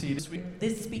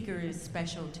This speaker is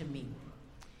special to me.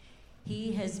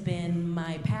 He has been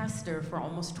my pastor for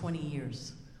almost 20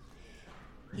 years.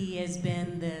 He has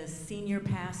been the senior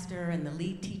pastor and the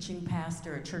lead teaching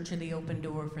pastor at Church of the Open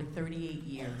Door for 38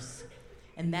 years.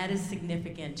 And that is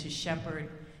significant to shepherd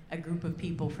a group of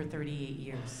people for 38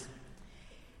 years.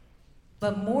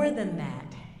 But more than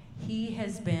that, he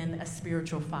has been a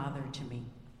spiritual father to me.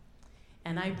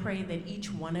 And I pray that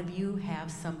each one of you have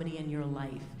somebody in your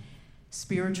life,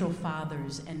 spiritual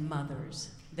fathers and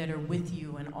mothers that are with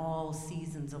you in all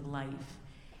seasons of life,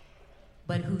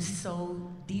 but who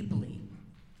sow deeply,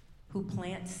 who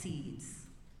plant seeds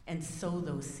and sow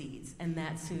those seeds. And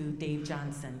that's who Dave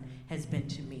Johnson has been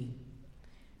to me.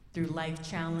 Through life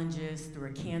challenges, through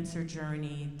a cancer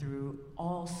journey, through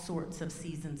all sorts of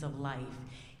seasons of life,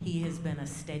 he has been a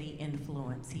steady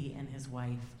influence, he and his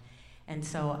wife. And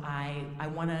so I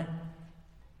want to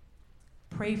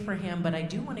pray for him, but I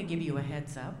do want to give you a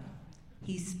heads up.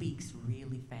 He speaks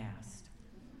really fast.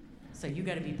 So you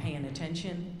got to be paying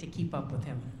attention to keep up with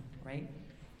him, right?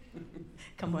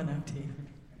 Come on up, Dave.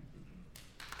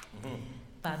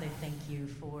 Father, thank you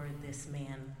for this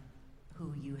man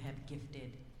who you have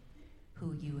gifted,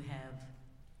 who you have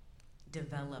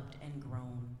developed and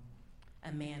grown,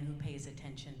 a man who pays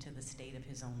attention to the state of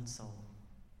his own soul.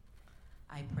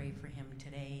 I pray for him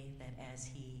today that as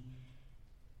he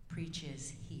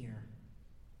preaches here,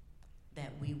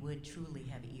 that we would truly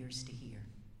have ears to hear,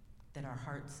 that our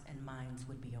hearts and minds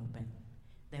would be open,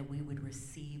 that we would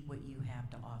receive what you have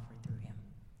to offer through him.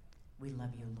 We love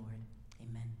you, Lord.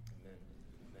 Amen.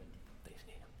 Amen. Thanks,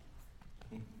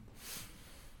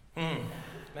 Nina.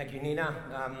 Thank you, Nina.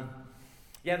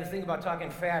 The thing about talking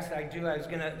fast,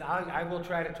 I will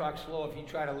try to talk slow if you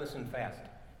try to listen fast.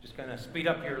 Just kind of speed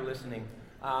up your listening.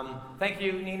 Thank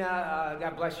you, Nina.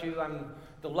 God bless you. I'm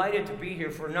delighted to be here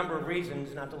for a number of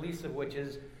reasons, not the least of which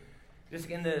is just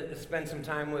getting to spend some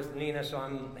time with Nina, so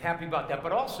I'm happy about that.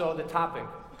 But also the topic.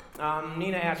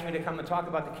 Nina asked me to come and talk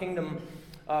about the kingdom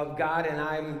of God, and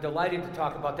I'm delighted to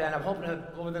talk about that. I'm hoping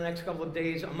to, over the next couple of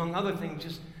days, among other things,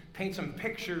 just paint some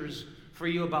pictures for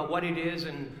you about what it is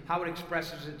and how it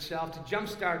expresses itself. To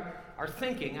jumpstart our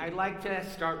thinking, I'd like to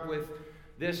start with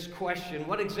this question: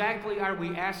 what exactly are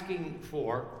we asking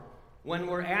for when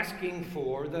we're asking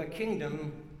for the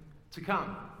kingdom to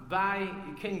come? Thy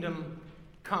kingdom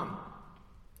come.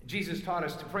 Jesus taught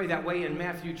us to pray that way in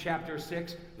Matthew chapter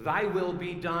 6. Thy will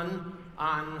be done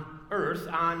on earth,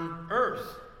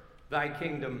 thy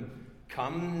kingdom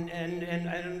come.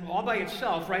 And all by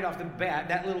itself, right off the bat,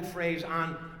 that little phrase,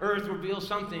 on earth, reveals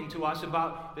something to us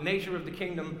about the nature of the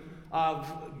kingdom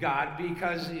of God,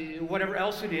 because whatever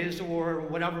else it is or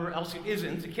whatever else it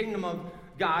isn't, the kingdom of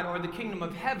God or the kingdom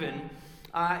of heaven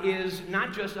is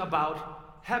not just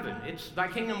about heaven. It's thy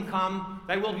kingdom come,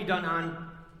 thy will be done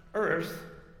on earth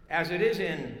as it is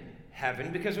in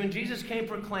heaven. Because when Jesus came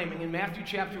proclaiming in Matthew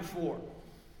chapter 4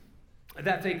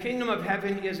 that the kingdom of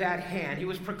heaven is at hand, he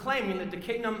was proclaiming that the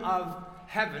kingdom of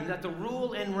heaven, that the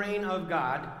rule and reign of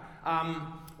God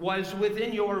was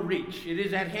within your reach. It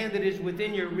is at hand, it is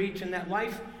within your reach, and that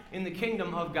life in the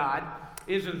kingdom of God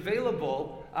is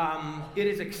available, it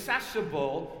is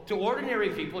accessible to ordinary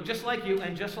people just like you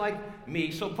and just like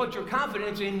me. So put your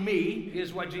confidence in me,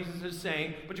 is what Jesus is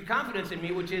saying. Put your confidence in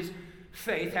me, which is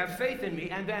faith. Have faith in me,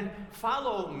 and then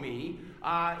follow me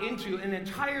into an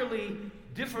entirely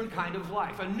different kind of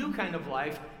life, a new kind of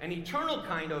life, an eternal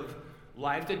kind of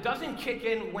life that doesn't kick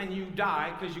in when you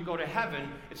die because you go to heaven.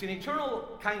 It's an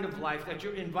eternal kind of life that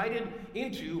you're invited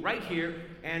into right here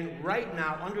and right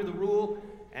now under the rule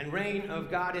and reign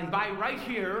of God. And by right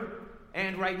here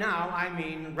and right now, I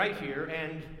mean right here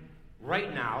and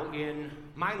right now in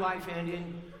my life and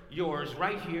in yours,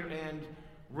 right here and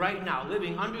right now,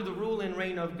 living under the rule and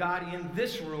reign of God in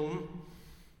this room,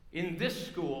 in this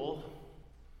school.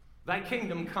 Thy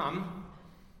kingdom come,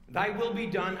 thy will be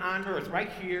done on earth,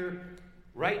 right here,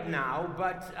 right now.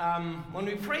 But when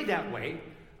we pray that way,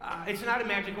 it's not a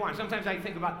magic wand. Sometimes I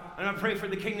think about, I'm going to pray for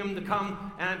the kingdom to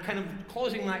come, and I'm kind of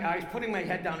closing my eyes, putting my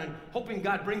head down, and hoping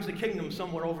God brings the kingdom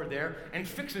somewhere over there and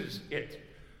fixes it.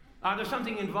 There's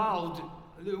something involved.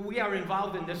 We are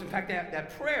involved in this. In fact,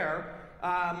 that prayer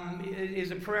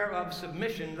is a prayer of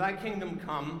submission. Thy kingdom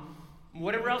come.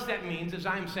 Whatever else that means is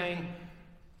I'm saying,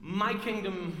 my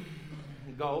kingdom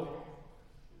go.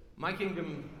 My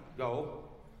kingdom go.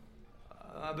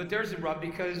 But there's a rub,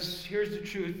 because here's the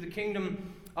truth. The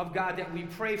kingdom of God that we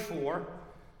pray for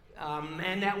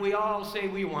and that we all say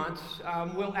we want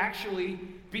will actually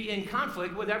be in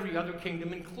conflict with every other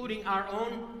kingdom, including our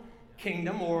own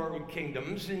kingdom or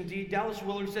kingdoms. Indeed, Dallas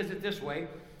Willard says it this way,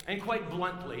 and quite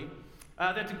bluntly,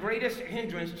 that the greatest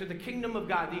hindrance to the kingdom of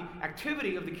God, the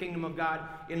activity of the kingdom of God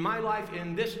in my life,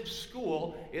 in this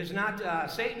school, is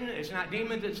not Satan, it's not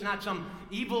demons, it's not some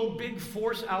evil big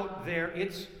force out there.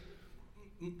 It's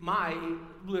my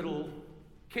little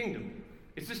kingdom.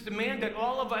 It's this demand that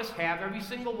all of us have, every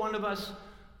single one of us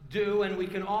do, and we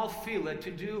can all feel it,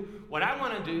 to do what I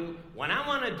want to do, when I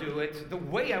want to do it, the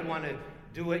way I want to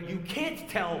do it. You can't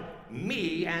tell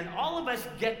me, and all of us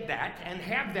get that and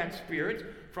have that spirit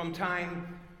from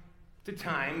time to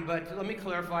time. But let me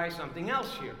clarify something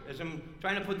else here. As I'm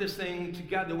trying to put this thing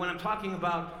together, when I'm talking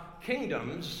about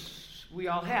kingdoms, we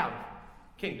all have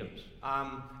kingdoms.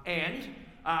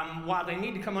 While they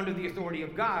need to come under the authority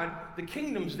of God, the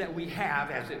kingdoms that we have,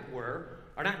 as it were,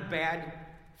 are not bad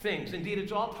things. Indeed,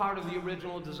 it's all part of the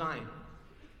original design.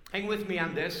 Hang with me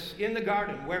on this. In the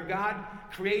garden, where God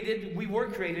created, we were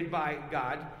created by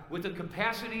God with the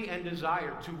capacity and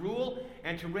desire to rule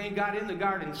and to reign. God in the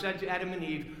garden said to Adam and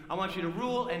Eve, I want you to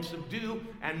rule and subdue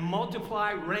and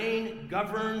multiply, reign,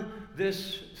 govern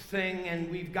this thing.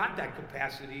 And we've got that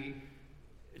capacity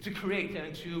to create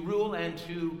and to rule and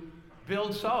to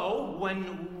build. So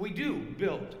when we do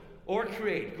build or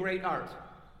create great art,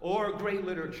 or great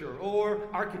literature, or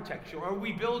architecture, or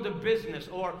we build a business,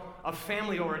 or a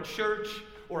family, or a church,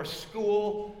 or a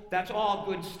school, that's all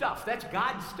good stuff. That's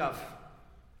God's stuff,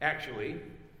 actually,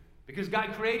 because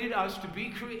God created us to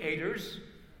be creators,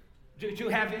 to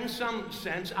have, in some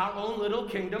sense, our own little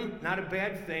kingdom, not a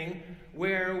bad thing,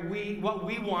 where what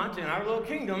we want in our little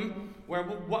kingdom, where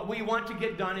what we want to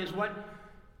get done is what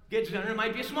gets done. It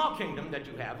might be a small kingdom that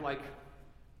you have, like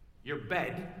your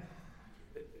bed.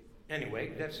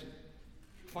 Anyway, that's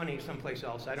funny someplace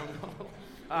else, I don't know.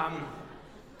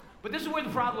 But this is where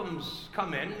the problems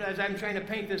come in, as I'm trying to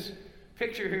paint this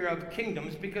picture here of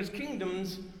kingdoms, because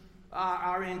kingdoms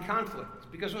are in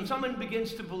conflict. Because when someone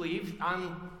begins to believe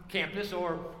on campus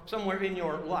or somewhere in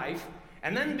your life,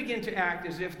 and then begin to act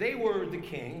as if they were the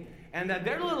king, and that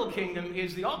their little kingdom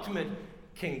is the ultimate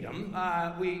kingdom,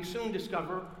 we soon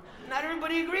discover not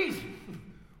everybody agrees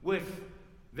with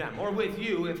them, or with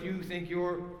you if you think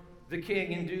you're the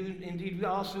king. Indeed, we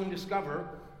all soon discover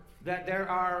that there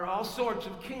are all sorts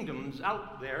of kingdoms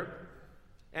out there,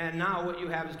 and now what you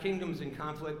have is kingdoms in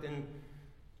conflict. And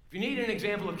if you need an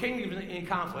example of kingdoms in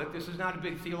conflict, this is not a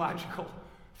big theological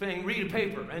thing. Read a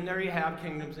paper, and there you have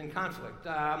kingdoms in conflict.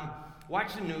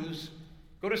 Watch the news,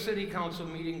 go to city council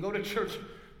meeting, go to church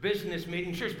business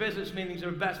meeting. Church business meetings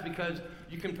are best because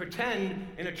you can pretend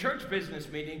in a church business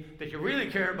meeting that you really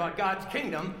care about God's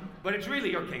kingdom, but it's really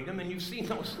your kingdom, and you've seen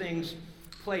those things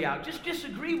play out. Just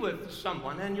disagree with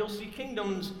someone, and you'll see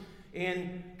kingdoms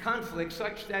in conflict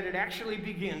such that it actually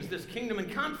begins, this kingdom in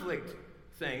conflict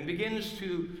thing begins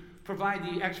to provide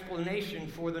the explanation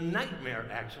for the nightmare,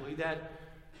 actually, that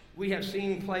we have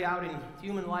seen play out in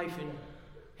human life and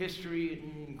history,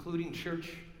 including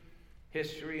church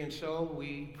history. And so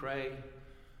we pray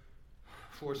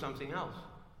for something else.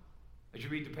 As you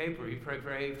read the paper, you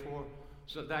pray for,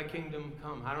 so thy kingdom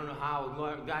come. I don't know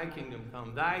how, thy kingdom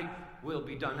come. Thy will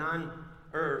be done on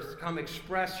earth. Come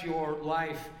express your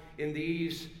life in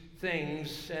these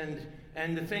things.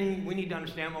 And the thing we need to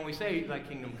understand when we say thy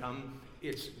kingdom come,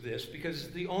 it's this,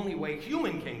 because the only way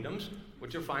human kingdoms,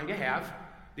 which are fine to have,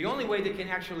 the only way they can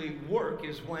actually work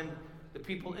is when the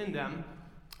people in them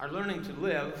are learning to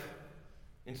live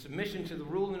in submission to the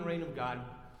rule and reign of God,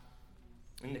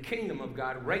 in the kingdom of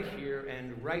God, right here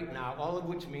and right now, all of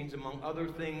which means, among other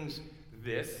things,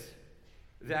 this,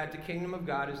 that the kingdom of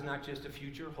God is not just a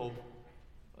future hope,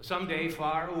 someday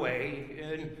far away,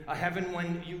 in a heaven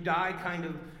when you die kind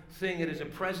of thing. It is a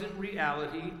present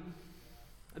reality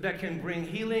that can bring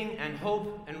healing and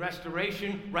hope and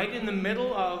restoration right in the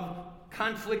middle of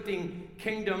conflicting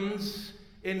kingdoms,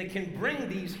 and it can bring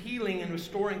these healing and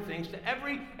restoring things to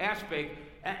every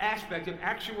aspect of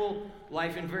actual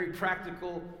life in very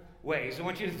practical ways. I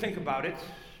want you to think about it,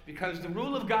 because the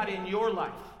rule of God in your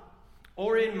life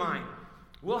or in mine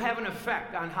will have an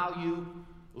effect on how you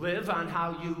live, on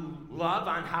how you love,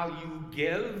 on how you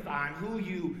give, on who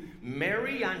you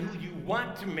marry, on who you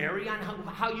want to marry, on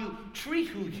how you treat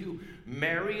who you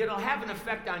marry. It'll have an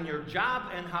effect on your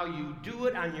job and how you do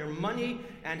it, on your money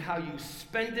and how you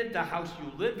spend it, the house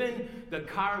you live in, the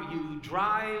car you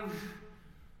drive,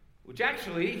 which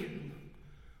actually,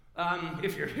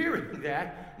 if you're hearing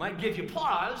that, might give you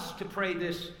pause to pray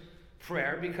this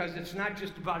prayer, because it's not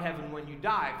just about heaven when you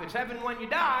die. If it's heaven when you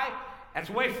die, that's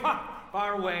way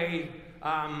far away.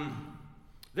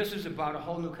 This is about a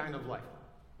whole new kind of life.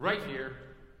 Right here,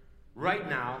 right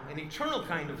now, an eternal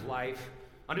kind of life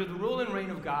under the rule and reign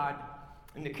of God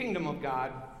in the kingdom of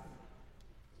God.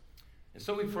 And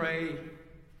so we pray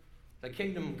Thy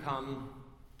kingdom come.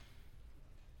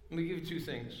 Let me give you two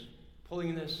things.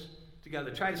 Pulling this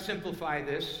together. Try to simplify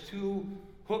this. Two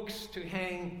hooks to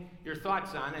hang your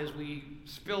thoughts on as we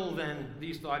spill then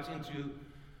these thoughts into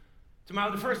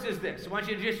tomorrow. The first is this. I want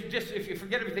you to just if you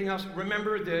forget everything else,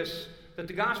 remember this, that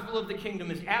the gospel of the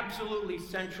kingdom is absolutely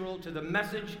central to the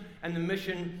message and the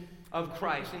mission of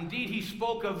Christ. Indeed, he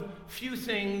spoke of few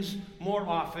things more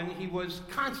often. He was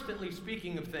constantly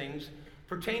speaking of things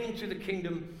pertaining to the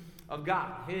kingdom of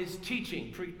God. His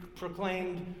teaching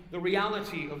proclaimed the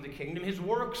reality of the kingdom. His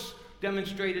works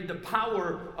demonstrated the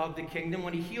power of the kingdom.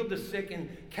 When he healed the sick and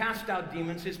cast out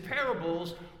demons, his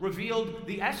parables revealed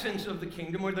the essence of the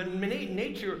kingdom, or the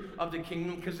nature of the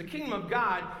kingdom, because the kingdom of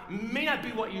God may not be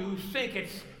what you think.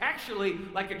 It's actually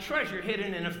like a treasure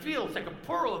hidden in a field. It's like a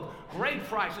pearl of great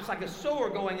price. It's like a sower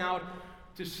going out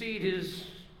to seed. His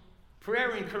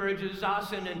prayer encourages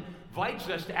us and invites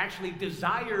us to actually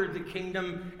desire the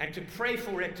kingdom and to pray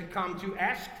for it to come, to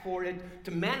ask for it to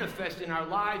manifest in our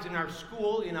lives, in our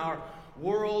school, in our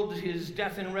world, his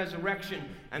death and resurrection.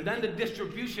 And then the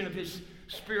distribution of his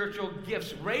spiritual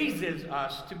gifts raises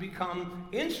us to become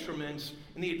instruments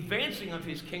in the advancing of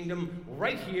his kingdom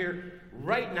right here,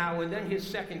 right now. And then his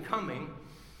second coming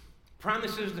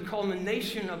promises the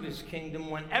culmination of his kingdom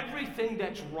when everything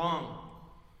that's wrong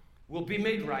will be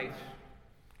made right,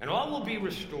 and all will be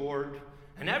restored,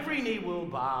 and every knee will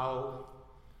bow.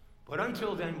 But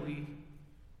until then, we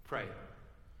pray.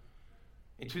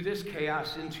 Into this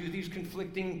chaos, into these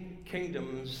conflicting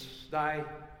kingdoms, thy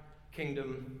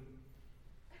kingdom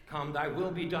come, thy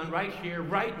will be done right here,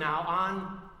 right now,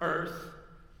 on earth.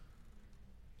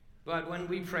 But when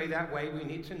we pray that way, we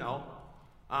need to know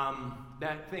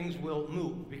that things will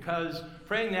move, because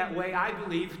praying that way, I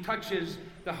believe, touches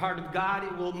the heart of God.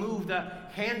 It will move the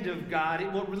hand of God.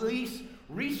 It will release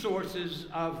resources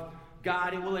of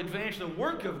God. It will advance the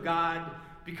work of God,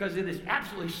 because it is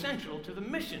absolutely central to the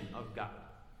mission of God.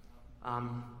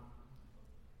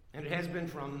 And it has been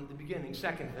from the beginning.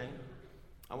 Second thing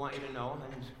I want you to know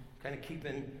and kind of keep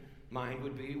in mind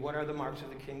would be, what are the marks of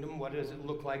the kingdom? What does it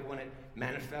look like when it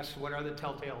manifests? What are the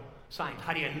telltale signs?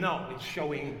 How do you know it's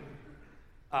showing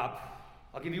up?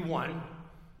 I'll give you one.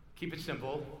 Keep it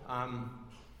simple.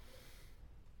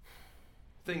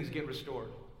 Things get restored.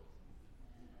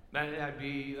 That'd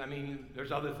be,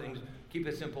 there's other things. Keep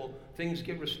it simple. Things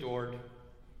get restored.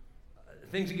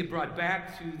 Things get brought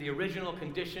back to the original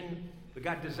condition that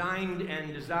God designed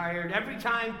and desired. Every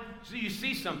time you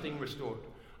see something restored.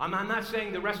 I'm not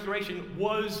saying the restoration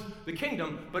was the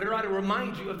kingdom, but it ought to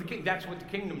remind you of the kingdom. That's what the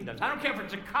kingdom does. I don't care if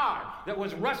it's a car that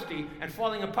was rusty and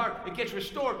falling apart. It gets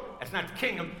restored. That's not the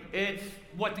kingdom. It's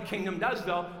what the kingdom does,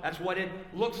 though. That's what it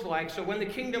looks like. So when the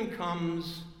kingdom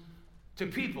comes to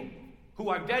people who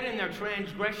are dead in their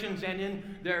transgressions and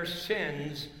in their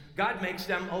sins, God makes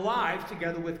them alive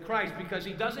together with Christ, because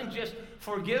he doesn't just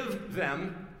forgive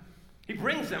them, he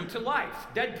brings them to life.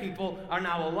 Dead people are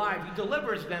now alive. He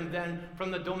delivers them then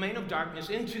from the domain of darkness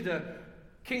into the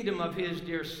kingdom of his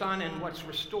dear Son. And what's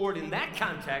restored in that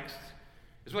context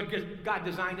is what God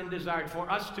designed and desired for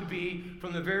us to be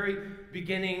from the very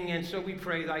beginning. And so we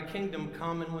pray, thy kingdom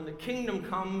come. And when the kingdom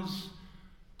comes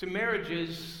to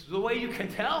marriages, the way you can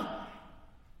tell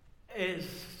is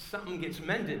something gets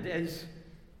mended, as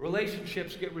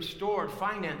relationships get restored,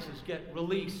 finances get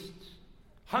released,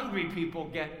 hungry people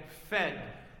get fed,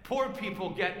 poor people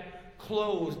get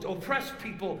clothed, oppressed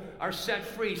people are set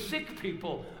free, sick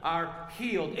people are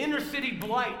healed. Inner city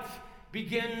blight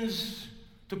begins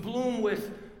to bloom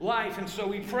with life. And so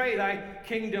we pray, thy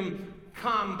kingdom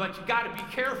come, but you got to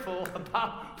be careful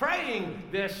about praying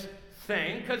this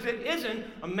thing, because it isn't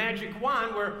a magic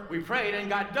wand where we pray it and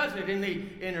God does it in the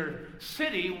inner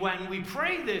city. When we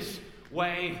pray this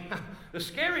way, the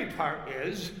scary part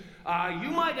is you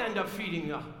might end up feeding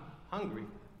the hungry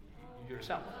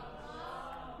yourself.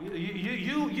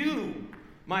 You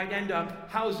might end up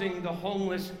housing the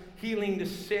homeless, healing the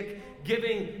sick,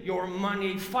 giving your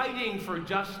money, fighting for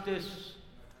justice,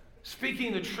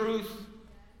 speaking the truth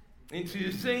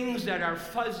into things that are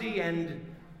fuzzy and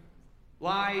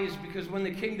lies, because when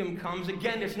the kingdom comes,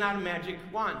 again, it's not a magic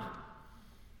wand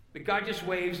that God just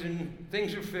waves and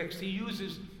things are fixed. He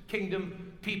uses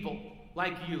kingdom people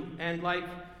like you and like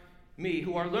me,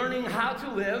 who are learning how to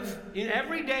live in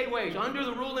everyday ways under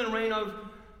the rule and reign of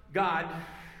God,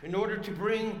 in order to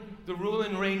bring the rule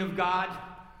and reign of God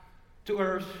to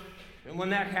earth. And when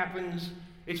that happens,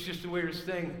 it's just the weirdest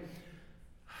thing.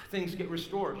 Things get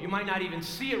restored. You might not even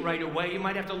see it right away. You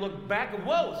might have to look back and,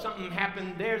 whoa, something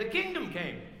happened there. The kingdom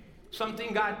came.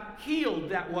 Something got healed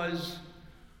that was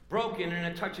broken, and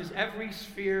it touches every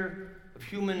sphere of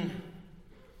human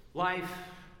life.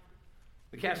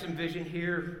 We cast some vision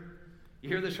here. You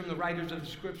hear this from the writers of the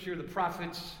Scripture, the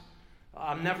prophets.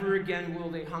 Never again will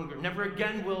they hunger. Never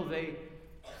again will they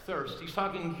thirst. He's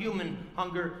talking human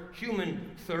hunger,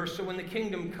 human thirst. So when the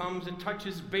kingdom comes, it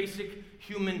touches basic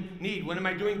human need. When am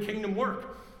I doing kingdom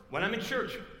work? When I'm in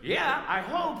church. Yeah, I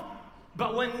hope.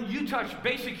 But when you touch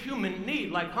basic human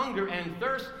need, like hunger and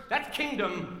thirst, that's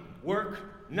kingdom work.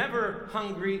 Never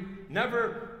hungry,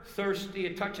 never thirsty.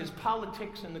 It touches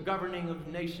politics and the governing of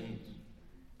nations.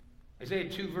 Isaiah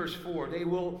 2, verse 4, they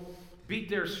will beat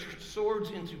their swords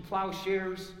into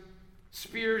plowshares,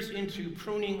 spears into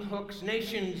pruning hooks.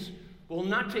 Nations will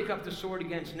not take up the sword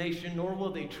against nation, nor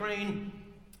will they train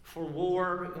for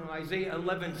war. In Isaiah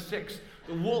 11:6,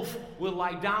 the wolf will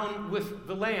lie down with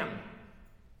the lamb.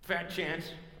 Fat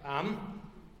chance.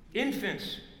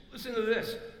 Infants, listen to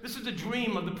this. This is a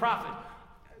dream of the prophet.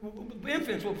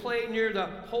 Infants will play near the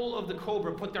hole of the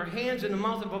cobra, put their hands in the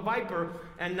mouth of a viper,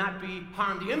 and not be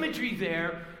harmed. The imagery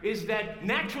there is that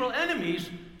natural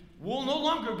enemies will no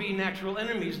longer be natural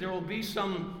enemies. There will be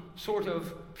some sort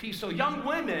of peace. So young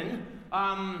women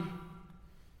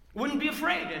wouldn't be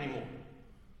afraid anymore.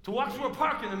 To walk through a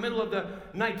park in the middle of the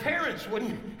night, parents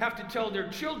wouldn't have to tell their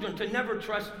children to never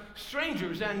trust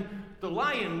strangers, and the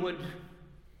lion would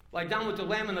lie down with the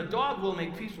lamb, and the dog will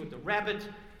make peace with the rabbit,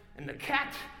 and the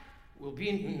cat will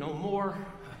be no more.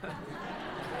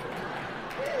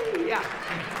 Yeah.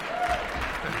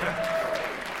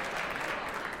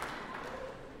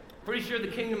 Pretty sure the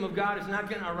kingdom of God is not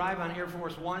going to arrive on Air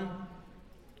Force One.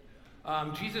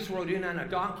 Jesus rode in on a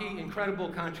donkey. Incredible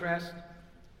contrast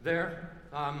there.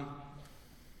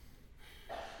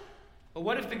 But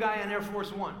what if the guy on Air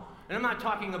Force One, and I'm not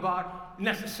talking about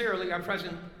necessarily our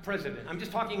present president, I'm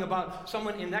just talking about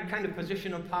someone in that kind of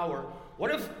position of power.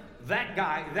 What if that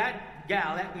guy, that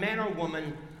gal, that man or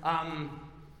woman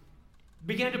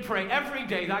began to pray every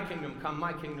day, thy kingdom come,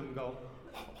 my kingdom go?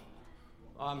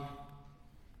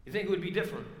 You think it would be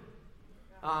different?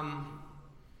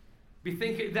 You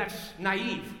think that's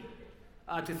naive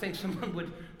to think someone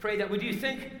would pray that way? Do you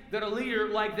think that a leader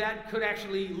like that could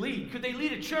actually lead? Could they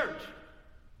lead a church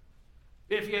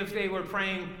if they were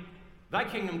praying, thy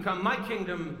kingdom come, my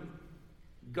kingdom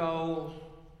go?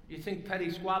 You think petty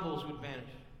squabbles would vanish?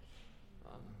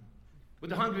 Would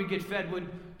the hungry get fed? Would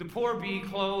the poor be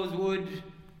clothed? Would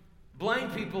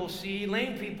blind people see?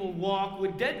 Lame people walk?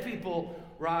 Would dead people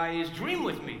rise? Dream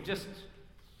with me just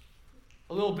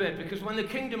a little bit, because when the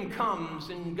kingdom comes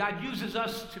and God uses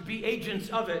us to be agents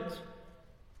of it,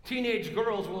 teenage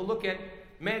girls will look at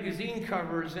magazine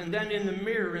covers and then in the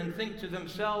mirror and think to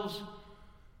themselves,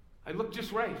 I look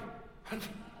just right.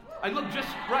 I look just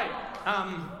right.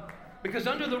 Because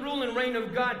under the rule and reign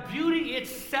of God, beauty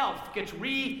itself gets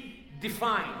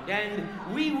redefined, and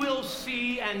we will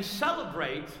see and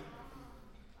celebrate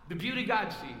the beauty God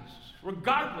sees,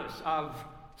 regardless of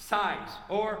size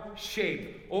or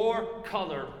shape or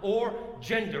color or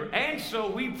gender. And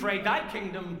so we pray, thy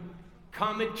kingdom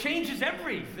come. It changes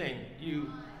everything,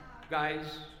 you guys.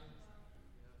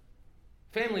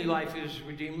 Family life is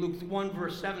redeemed. Luke 1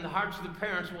 verse 7, the hearts of the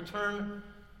parents will turn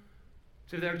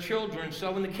to their children.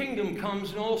 So when the kingdom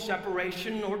comes, no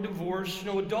separation or divorce,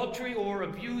 no adultery or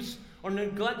abuse or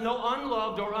neglect, no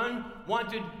unloved or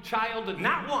unwanted child,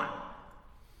 not one.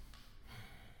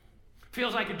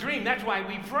 Feels like a dream. That's why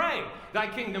we pray, thy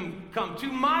kingdom come. To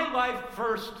my life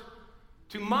first,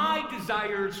 to my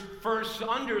desires first,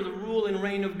 under the rule and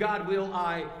reign of God will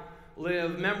I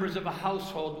live. Members of a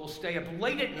household will stay up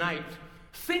late at night,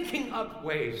 thinking up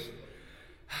ways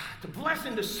to bless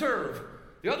and to serve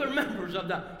the other members of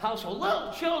the household.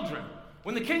 Little children,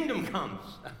 when the kingdom comes,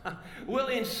 will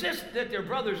insist that their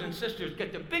brothers and sisters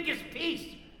get the biggest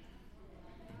piece.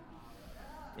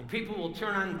 And people will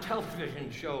turn on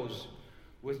television shows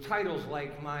with titles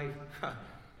like,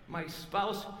 my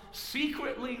spouse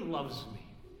secretly loves me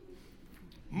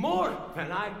more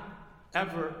than I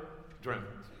ever dreamt.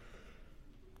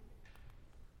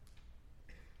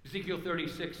 Ezekiel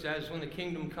 36 says, when the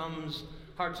kingdom comes,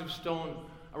 hearts of stone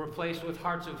are replaced with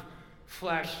hearts of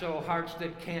flesh, so hearts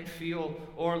that can't feel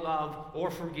or love or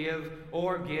forgive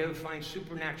or give find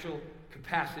supernatural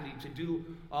capacity to do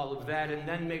all of that. And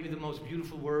then maybe the most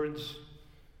beautiful words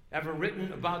ever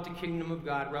written about the kingdom of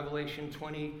God, Revelation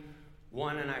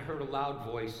 21, and I heard a loud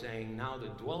voice saying, now the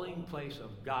dwelling place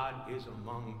of God is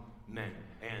among men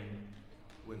and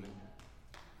women.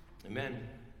 Amen.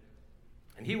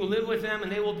 And he will live with them,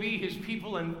 and they will be his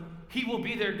people, and he will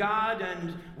be their God,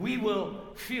 and we will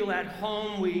feel at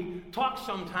home. We talk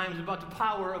sometimes about the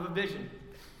power of a vision.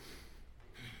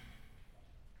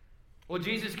 Well,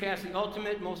 Jesus cast the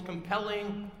ultimate, most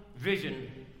compelling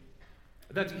vision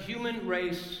that the human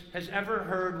race has ever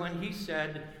heard when he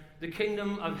said, "The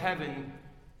kingdom of heaven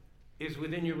is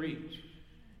within your reach.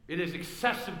 It is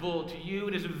accessible to you.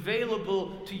 It is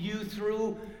available to you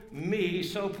through me.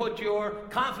 So put your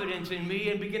confidence in me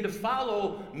and begin to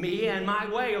follow me and my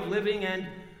way of living and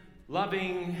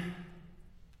loving."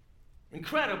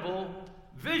 Incredible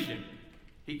vision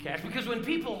he cast. Because when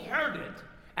people heard it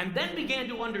and then began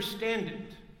to understand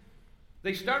it,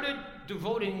 they started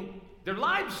devoting their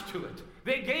lives to it.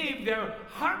 They gave their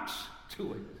hearts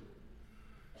to it.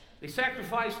 They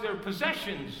sacrificed their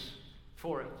possessions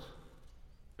for it.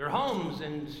 Their homes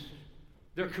and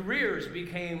their careers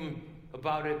became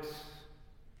about it.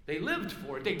 They lived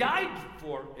for it. They died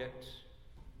for it.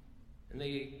 And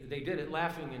they did it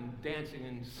laughing and dancing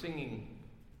and singing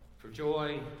for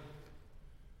joy.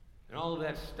 And all of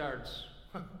that starts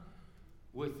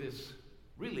with this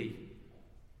really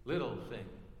little thing,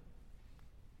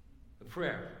 a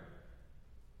prayer.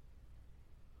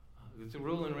 It's the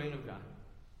rule and reign of God.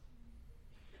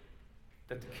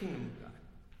 That the kingdom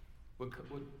of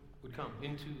God would come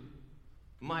into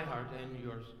my heart and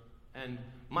yours, and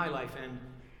my life and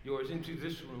yours, into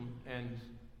this room and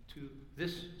to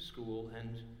this school.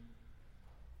 And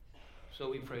so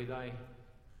we pray, thy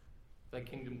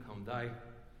kingdom come,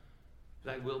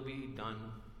 thy will be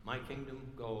done, my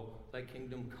kingdom go, thy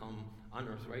kingdom come on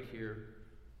earth right here,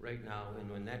 right now. And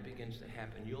when that begins to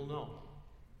happen, you'll know.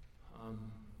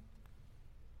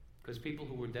 Because people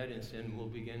who were dead in sin will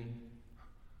begin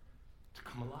to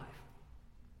come alive.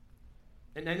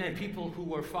 And then people who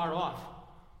were far off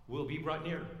will be brought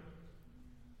near.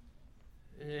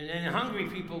 And hungry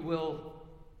people will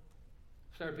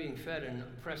start being fed, and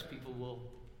oppressed people will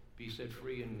be set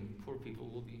free, and poor people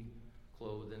will be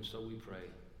clothed. And so we pray,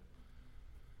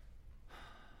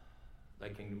 thy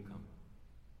kingdom come.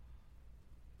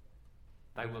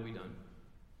 Thy will be done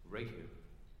right here,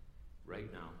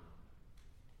 right now.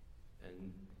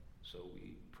 And so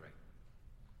we pray.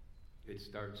 It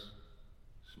starts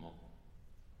small.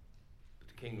 But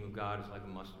the kingdom of God is like a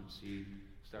mustard seed.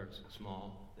 It starts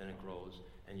small, then it grows,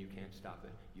 and you can't stop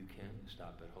it. You can't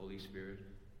stop it. Holy Spirit,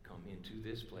 come into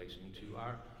this place, into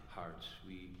our hearts.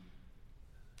 We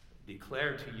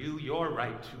declare to you your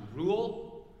right to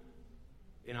rule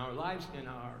in our lives, in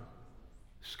our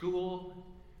school,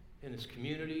 in this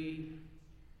community,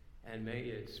 and may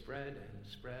it spread and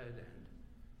spread and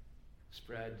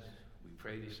spread. We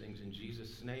pray these things in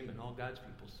Jesus' name, and all God's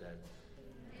people said,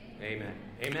 Amen.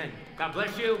 Amen. God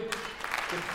bless you.